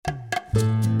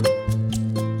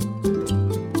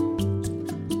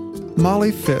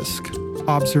Molly Fisk,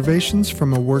 Observations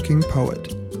from a Working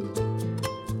Poet.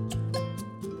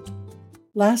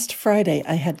 Last Friday,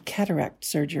 I had cataract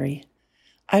surgery.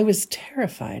 I was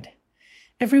terrified.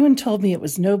 Everyone told me it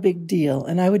was no big deal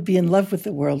and I would be in love with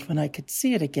the world when I could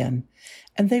see it again.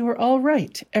 And they were all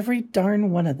right, every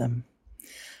darn one of them.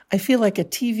 I feel like a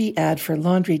TV ad for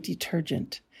laundry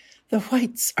detergent. The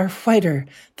whites are whiter,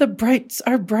 the brights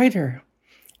are brighter.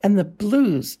 And the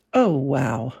blues, oh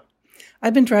wow.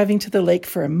 I've been driving to the lake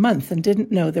for a month and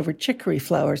didn't know there were chicory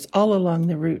flowers all along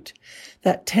the route,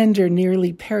 that tender,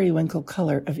 nearly periwinkle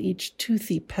color of each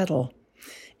toothy petal.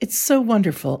 It's so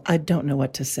wonderful, I don't know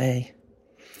what to say.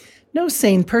 No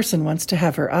sane person wants to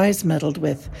have her eyes meddled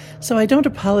with, so I don't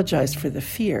apologize for the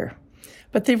fear.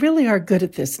 But they really are good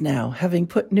at this now, having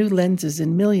put new lenses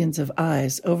in millions of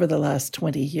eyes over the last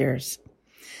 20 years.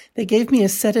 They gave me a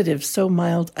sedative so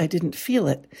mild I didn't feel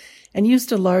it, and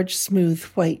used a large, smooth,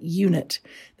 white unit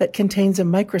that contains a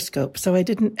microscope so I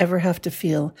didn't ever have to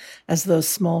feel as though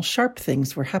small, sharp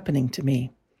things were happening to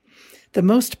me. The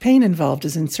most pain involved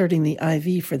is inserting the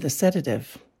IV for the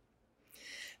sedative.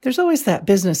 There's always that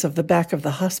business of the back of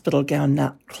the hospital gown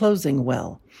not closing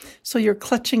well, so you're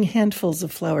clutching handfuls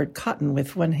of flowered cotton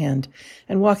with one hand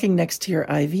and walking next to your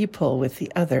IV pole with the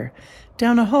other,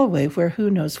 down a hallway where who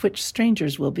knows which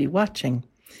strangers will be watching.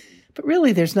 But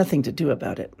really there's nothing to do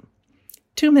about it.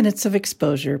 2 minutes of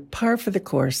exposure, par for the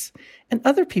course, and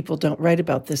other people don't write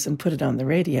about this and put it on the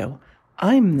radio.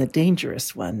 I'm the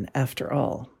dangerous one, after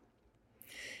all.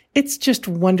 It's just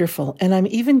wonderful, and I'm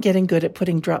even getting good at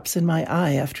putting drops in my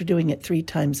eye after doing it 3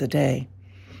 times a day.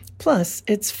 Plus,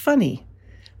 it's funny.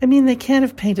 I mean, they can't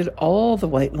have painted all the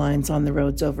white lines on the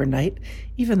roads overnight,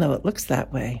 even though it looks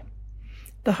that way.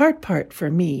 The hard part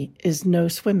for me is no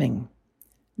swimming.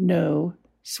 No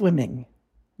swimming.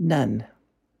 None.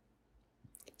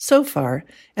 So far,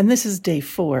 and this is day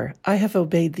 4, I have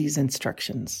obeyed these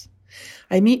instructions.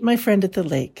 I meet my friend at the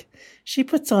lake. She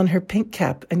puts on her pink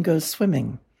cap and goes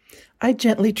swimming. I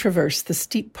gently traverse the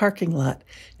steep parking lot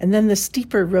and then the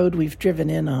steeper road we've driven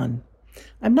in on.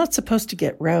 I'm not supposed to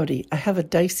get rowdy. I have a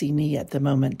dicey knee at the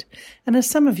moment, and as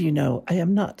some of you know, I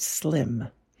am not slim.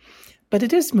 But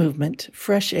it is movement,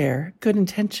 fresh air, good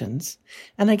intentions,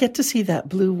 and I get to see that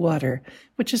blue water,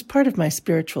 which is part of my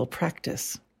spiritual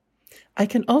practice. I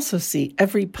can also see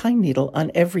every pine needle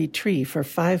on every tree for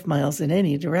 5 miles in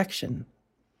any direction.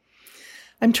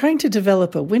 I'm trying to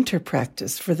develop a winter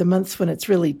practice for the months when it's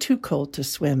really too cold to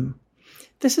swim.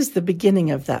 This is the beginning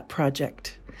of that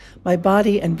project. My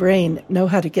body and brain know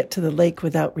how to get to the lake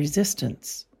without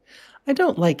resistance. I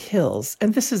don't like hills,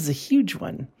 and this is a huge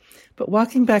one, but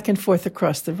walking back and forth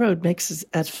across the road makes it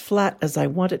as flat as I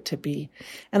want it to be,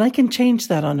 and I can change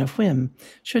that on a whim,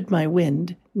 should my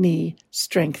wind, knee,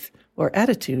 strength, or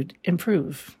attitude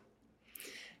improve.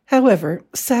 However,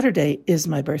 Saturday is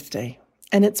my birthday.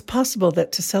 And it's possible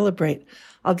that to celebrate,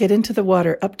 I'll get into the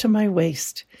water up to my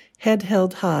waist, head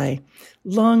held high,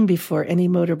 long before any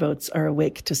motorboats are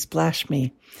awake to splash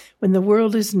me, when the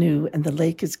world is new and the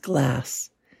lake is glass.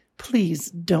 Please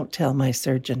don't tell my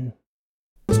surgeon.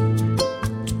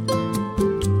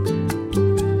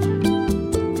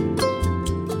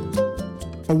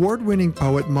 Award-winning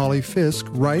poet Molly Fisk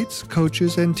writes,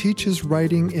 coaches, and teaches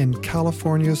writing in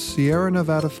California's Sierra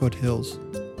Nevada foothills.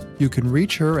 You can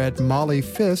reach her at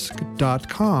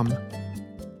mollyfisk.com.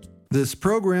 This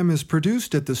program is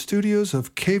produced at the studios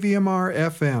of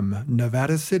KVMR-FM,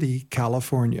 Nevada City,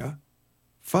 California.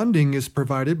 Funding is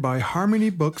provided by Harmony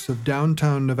Books of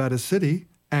downtown Nevada City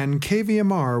and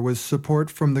KVMR with support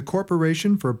from the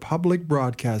Corporation for Public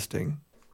Broadcasting.